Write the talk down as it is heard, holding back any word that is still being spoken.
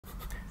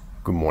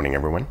Good morning,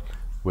 everyone.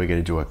 We're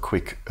going to do a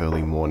quick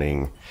early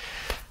morning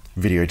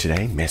video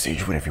today,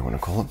 message, whatever you want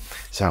to call it.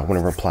 So I want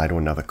to reply to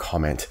another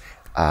comment.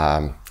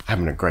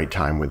 Having a great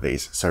time with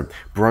these. So,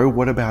 bro,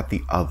 what about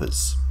the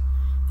others?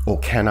 Or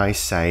can I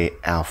say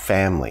our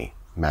family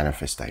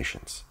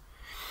manifestations?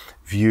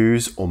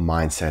 Views or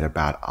mindset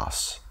about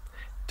us?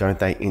 Don't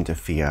they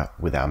interfere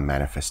with our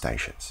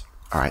manifestations?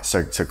 All right,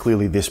 so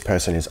clearly this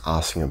person is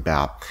asking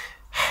about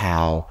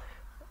how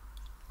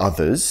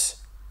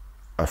others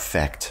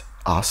affect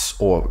us,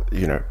 or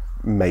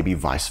maybe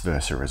vice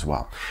versa as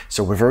well.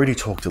 So we've already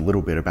talked a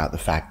little bit about the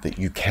fact that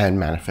you can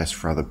manifest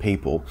for other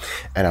people,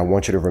 and I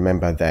want you to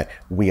remember that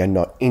we are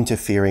not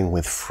interfering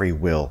with free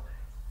will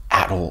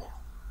at all.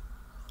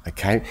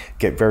 Okay,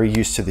 get very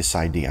used to this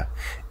idea.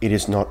 It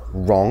is not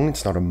wrong,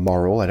 it's not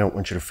immoral. I don't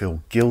want you to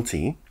feel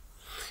guilty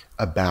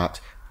about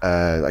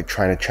like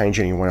trying to change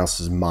anyone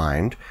else's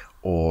mind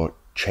or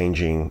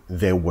changing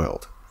their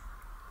world.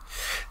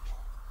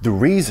 The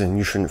reason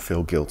you shouldn't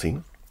feel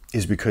guilty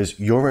is because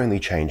you're only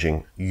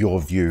changing your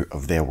view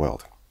of their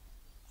world.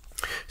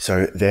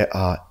 So there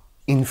are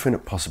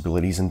infinite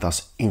possibilities and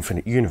thus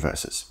infinite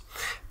universes.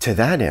 To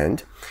that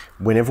end,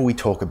 whenever we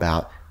talk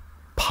about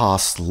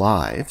past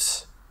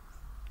lives,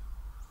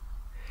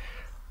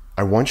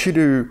 I want you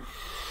to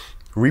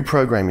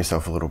reprogram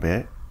yourself a little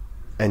bit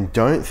and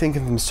don't think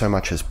of them so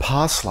much as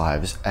past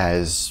lives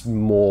as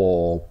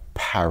more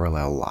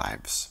parallel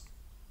lives.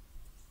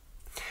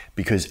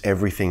 Because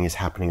everything is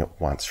happening at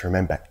once.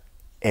 Remember,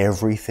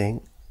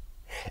 everything,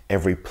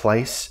 every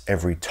place,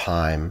 every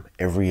time,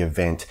 every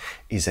event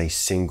is a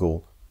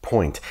single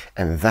point.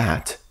 And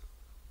that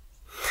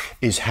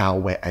is how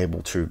we're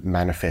able to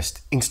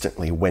manifest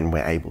instantly when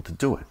we're able to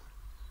do it.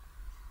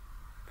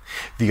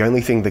 The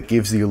only thing that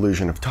gives the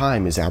illusion of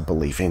time is our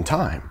belief in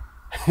time,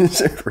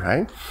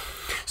 right?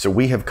 So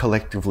we have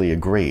collectively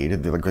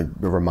agreed, like a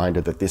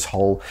reminder that this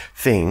whole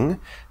thing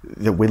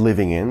that we're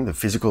living in, the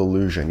physical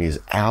illusion, is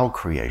our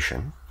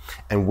creation,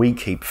 and we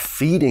keep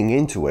feeding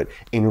into it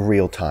in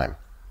real time.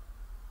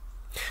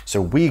 So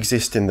we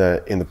exist in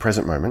the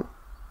present moment,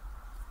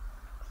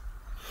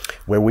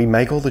 where we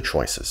make all the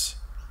choices.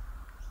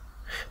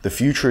 The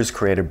future is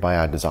created by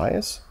our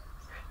desires,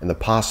 and the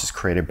past is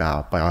created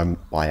by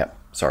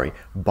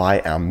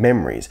our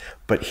memories.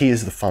 But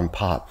here's the fun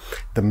part: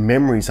 the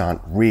memories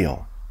aren't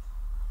real.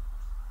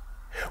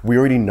 We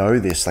already know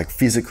this, like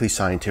physically,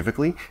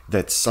 scientifically,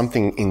 that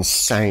something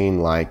insane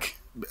like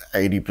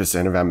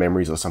 80% of our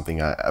memories or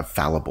something are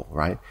fallible,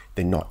 right?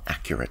 They're not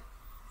accurate.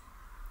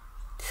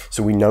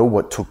 So we know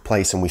what took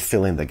place and we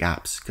fill in the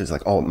gaps because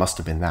it must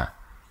have been that.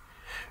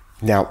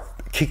 Now,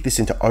 kick this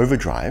into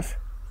overdrive.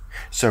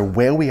 So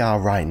where we are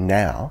right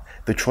now,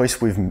 the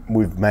choice we've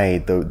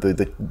made,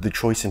 the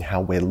choice in how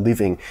we're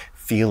living,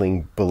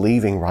 feeling,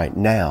 believing right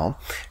now,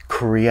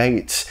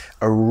 creates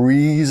a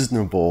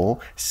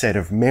reasonable set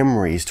of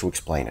memories to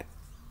explain it.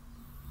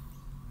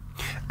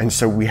 And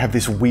so we have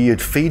this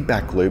weird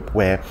feedback loop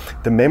where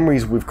the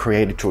memories we've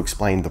created to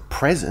explain the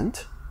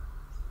present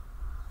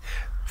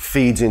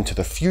feeds into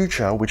the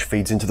future, which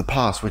feeds into the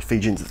past, which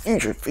feeds into the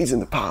future, feeds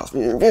into the past,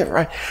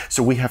 right?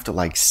 So we have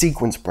to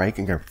sequence break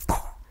and go,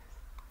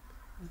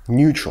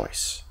 new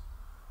choice.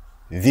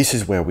 This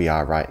is where we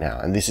are right now.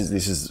 And this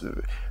is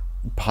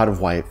part of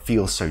why it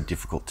feels so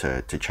difficult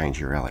to change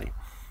your reality.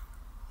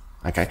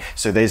 Okay,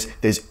 so there's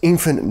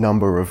infinite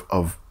number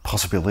of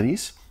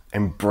possibilities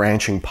and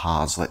branching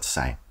paths, let's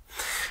say.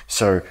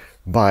 So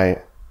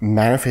by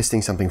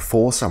manifesting something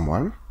for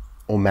someone,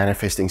 or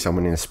manifesting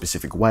someone in a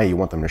specific way, you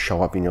want them to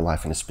show up in your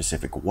life in a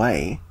specific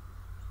way,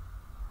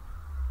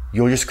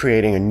 you're just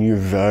creating a new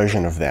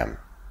version of them,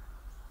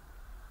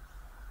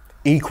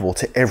 equal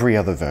to every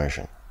other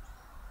version.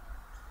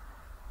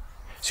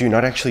 So you're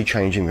not actually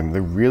changing them,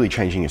 they're really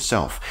changing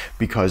yourself,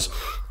 because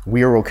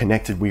we are all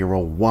connected, we are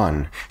all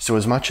one. So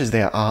as much as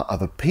there are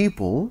other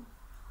people,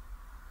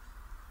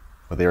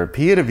 or there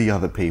appear to be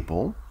other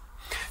people,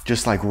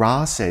 just like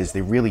Ra says,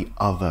 they're really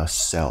other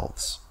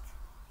selves.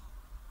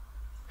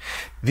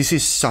 This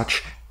is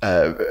such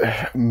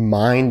a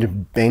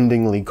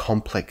mind-bendingly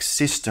complex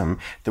system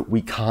that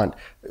we can't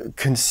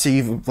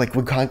conceive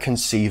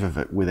of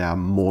it with our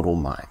mortal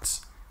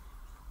minds.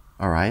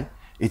 All right?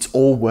 It's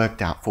all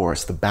worked out for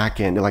us. The back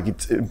end,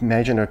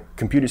 imagine a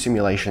computer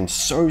simulation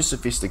so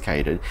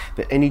sophisticated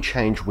that any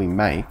change we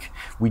make,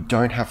 we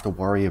don't have to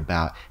worry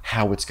about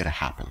how it's going to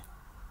happen.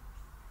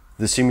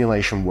 The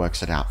simulation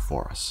works it out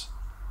for us.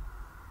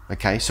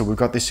 Okay, so we've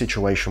got this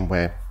situation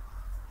where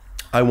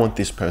I want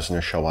this person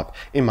to show up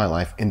in my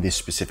life in this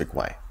specific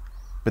way.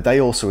 But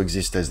they also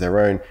exist as their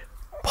own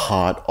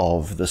part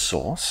of the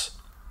source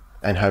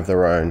and have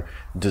their own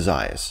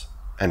desires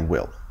and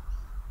will.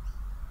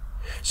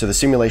 So the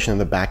simulation in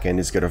the back end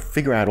is going to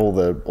figure out all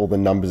the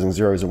numbers and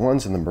zeros and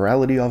ones and the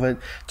morality of it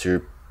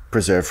to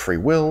preserve free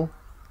will,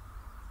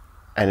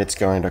 and it's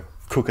going to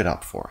cook it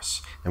up for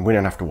us. And we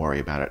don't have to worry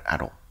about it at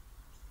all.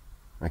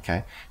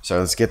 Okay, so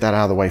let's get that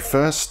out of the way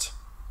first.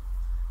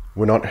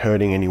 We're not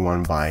hurting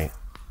anyone by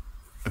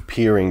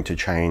appearing to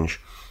change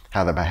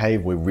how they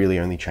behave, we're really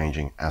only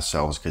changing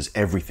ourselves, because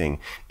everything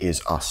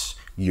is us,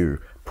 you,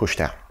 pushed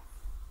out.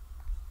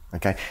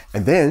 Okay?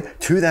 And then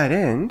to that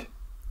end,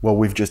 well,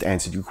 we've just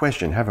answered your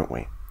question, haven't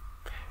we?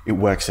 It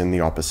works in the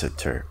opposite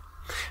too.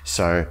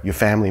 So your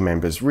family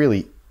members,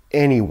 really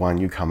anyone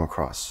you come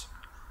across,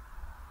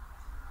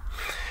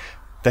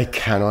 they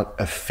cannot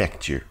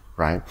affect you,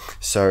 right?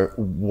 So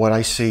what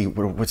I see,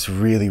 what's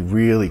really,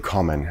 really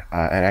common,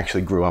 and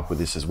actually grew up with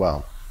this as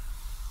well,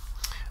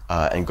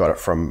 and got it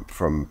from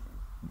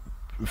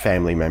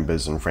family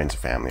members and friends of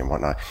family and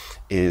whatnot,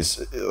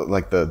 is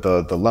like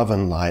the love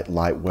and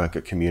light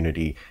worker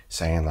community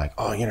saying like,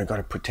 oh, you know, got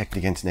to protect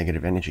against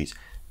negative energies.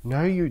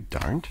 No, you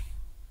don't.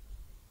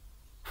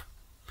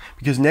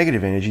 Because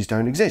negative energies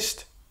don't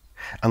exist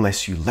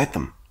unless you let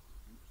them.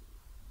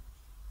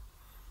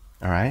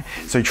 All right?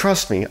 So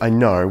trust me, I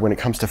know when it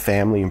comes to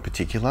family in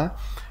particular,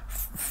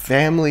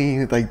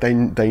 family,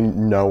 they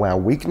know our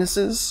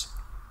weaknesses,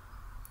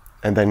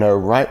 and they know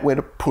right where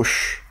to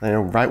push, they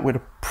know right where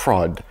to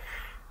prod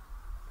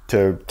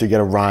to get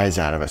a rise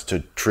out of us, to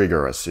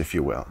trigger us, if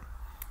you will.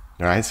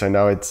 All right? So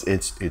no,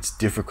 it's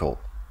difficult.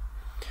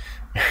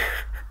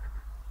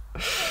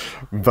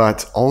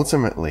 But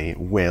ultimately,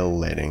 we're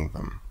letting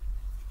them.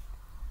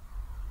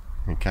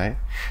 Okay?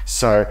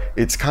 So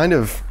it's kind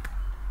of,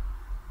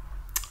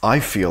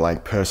 I feel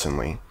like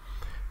personally,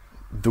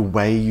 the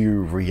way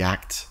you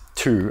react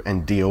to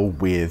and deal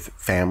with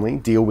family,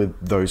 deal with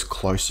those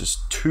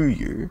closest to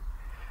you,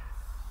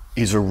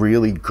 is a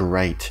really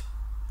great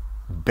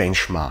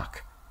benchmark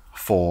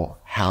for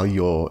how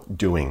you're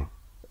doing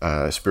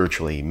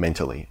spiritually,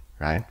 mentally,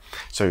 right?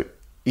 So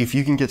if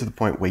you can get to the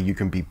point where you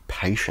can be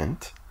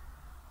patient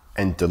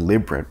and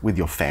deliberate with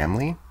your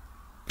family,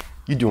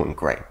 you're doing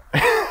great.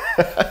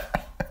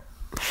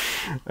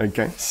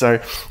 Okay, so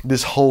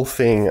this whole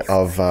thing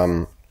of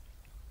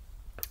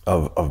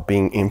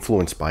being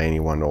influenced by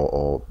anyone,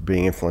 or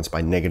being influenced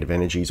by negative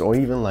energies, or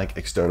even like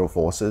external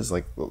forces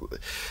like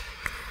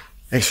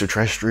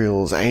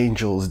extraterrestrials,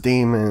 angels,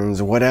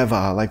 demons,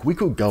 whatever, like we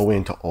could go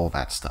into all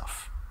that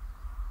stuff,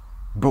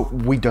 but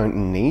we don't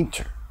need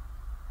to,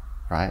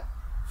 right?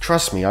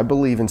 Trust me, I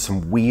believe in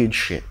some weird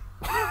shit.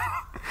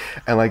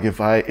 And like if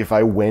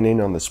I went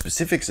in on the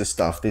specifics of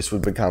stuff, this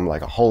would become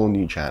like a whole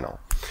new channel.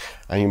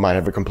 And you might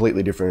have a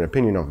completely different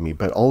opinion of me,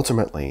 but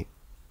ultimately,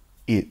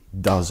 it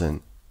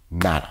doesn't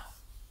matter.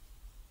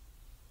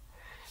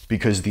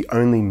 Because the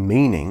only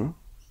meaning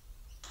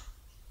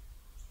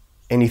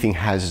anything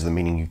has is the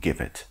meaning you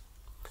give it.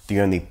 The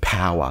only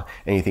power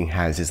anything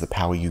has is the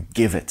power you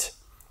give it.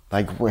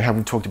 Like we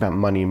haven't talked about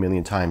money a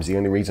million times. The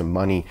only reason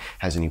money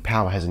has any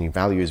power, has any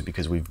value, is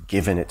because we've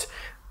given it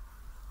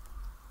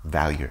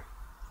value.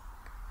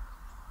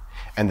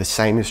 And the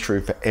same is true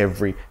for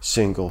every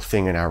single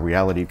thing in our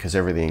reality, because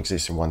everything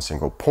exists in one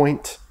single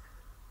point,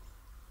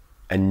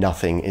 and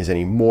nothing is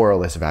any more or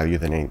less value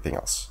than anything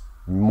else.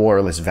 More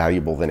or less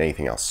valuable than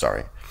anything else,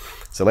 sorry.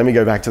 So let me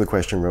go back to the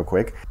question real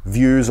quick.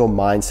 Views or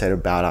mindset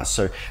about us.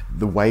 So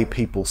the way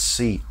people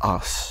see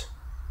us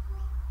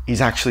is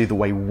actually the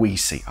way we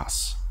see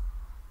us.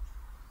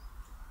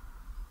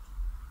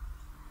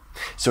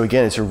 So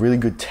again, it's a really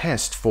good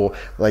test for,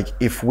 like,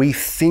 if we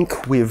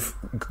think we've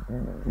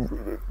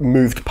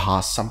moved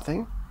past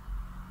something,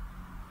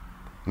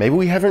 maybe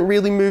we haven't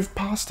really moved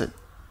past it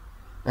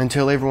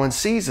until everyone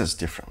sees us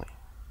differently.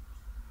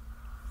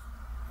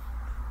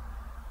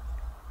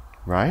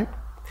 Right?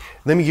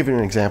 Let me give you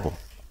an example.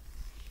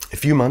 A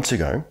few months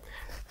ago,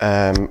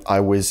 I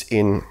was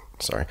in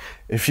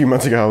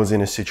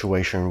a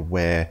situation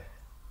where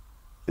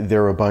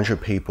there were a bunch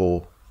of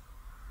people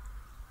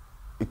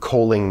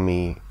calling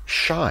me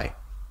shy.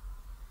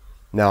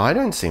 Now, I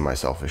don't see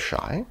myself as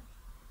shy.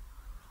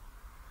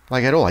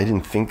 Like at all. I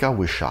didn't think I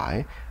was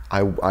shy.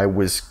 I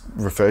was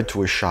referred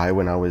to as shy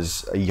when I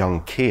was a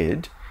young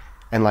kid.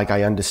 And like,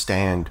 I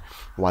understand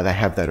why they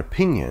have that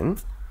opinion.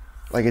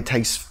 Like, it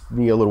takes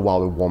me a little while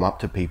to warm up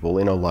to people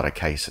in a lot of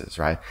cases,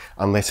 right?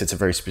 Unless it's a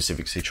very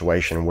specific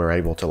situation and we're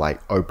able to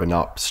like open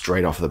up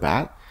straight off the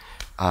bat.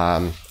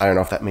 I don't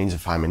know if that means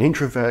if I'm an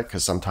introvert,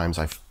 because sometimes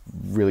I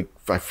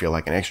feel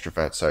like an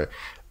extrovert. So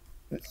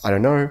I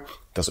don't know.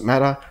 Doesn't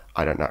matter.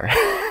 I don't know.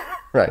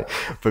 Right.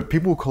 But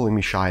people were calling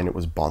me shy, and it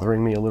was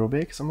bothering me a little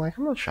bit, because I'm like,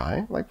 I'm not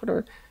shy. Like,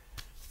 what?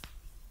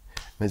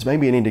 There's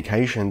maybe an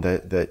indication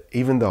that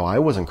even though I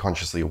wasn't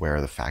consciously aware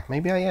of the fact,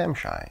 maybe I am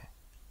shy.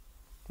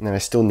 And then I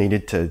still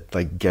needed to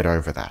like get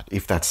over that,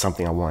 if that's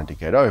something I wanted to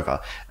get over,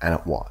 and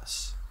it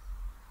was.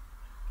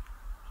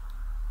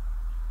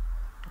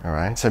 All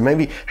right, so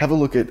maybe have a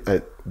look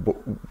at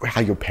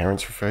how your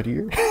parents refer to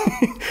you.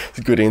 It's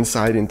a good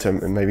insight into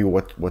maybe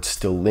what's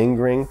still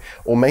lingering,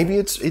 or maybe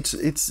it's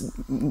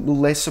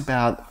less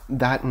about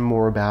that and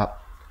more about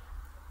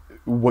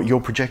what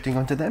you're projecting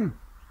onto them.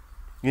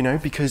 You know,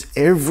 because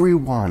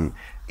everyone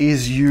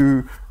is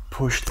you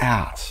pushed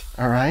out.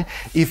 All right,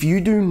 if you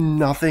do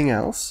nothing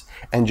else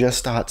and just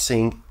start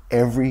seeing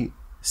every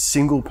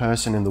single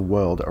person in the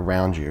world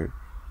around you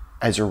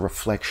as a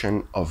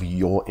reflection of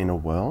your inner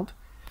world,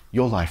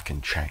 your life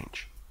can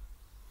change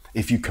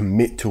if you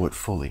commit to it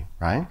fully,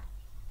 right?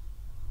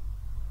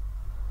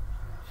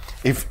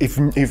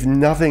 If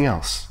nothing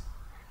else,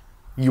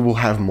 you will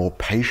have more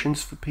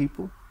patience for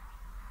people.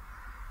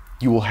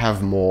 You will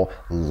have more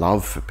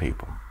love for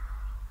people.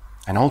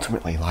 And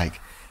ultimately, like,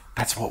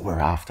 that's what we're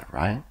after,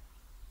 right?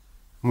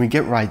 When we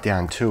get right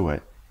down to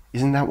it,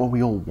 isn't that what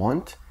we all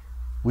want?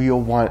 We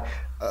all want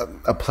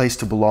a place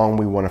to belong.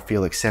 We want to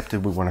feel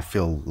accepted. We want to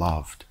feel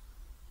loved.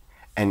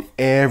 And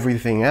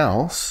everything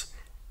else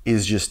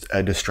is just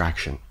a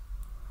distraction.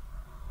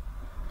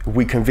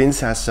 We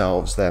convince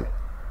ourselves that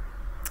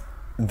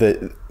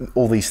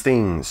all these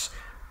things,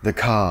 the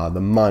car, the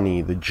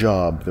money, the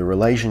job, the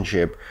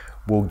relationship,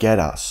 will get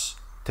us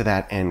to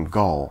that end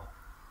goal.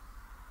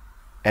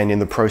 And in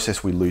the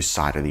process, we lose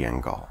sight of the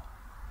end goal.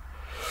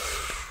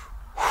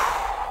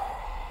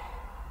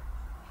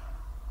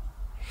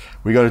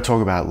 We got to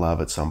talk about love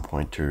at some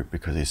point too,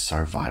 because it's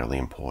so vitally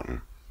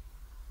important.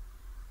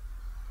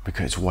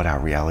 Because it's what our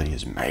reality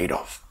is made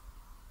of.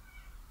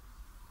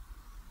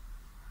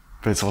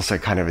 But it's also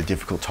kind of a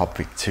difficult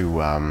topic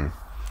to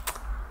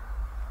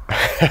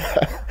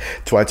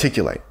to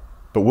articulate.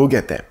 But we'll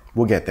get there.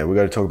 We'll get there. We've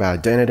got to talk about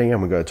identity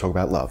and we've got to talk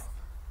about love.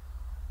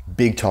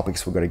 Big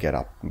topics we've got to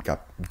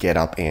get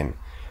up in.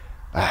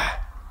 All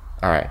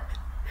right.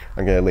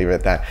 I'm going to leave it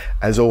at that.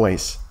 As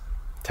always,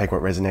 take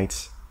what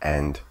resonates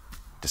and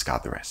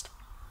discard the rest.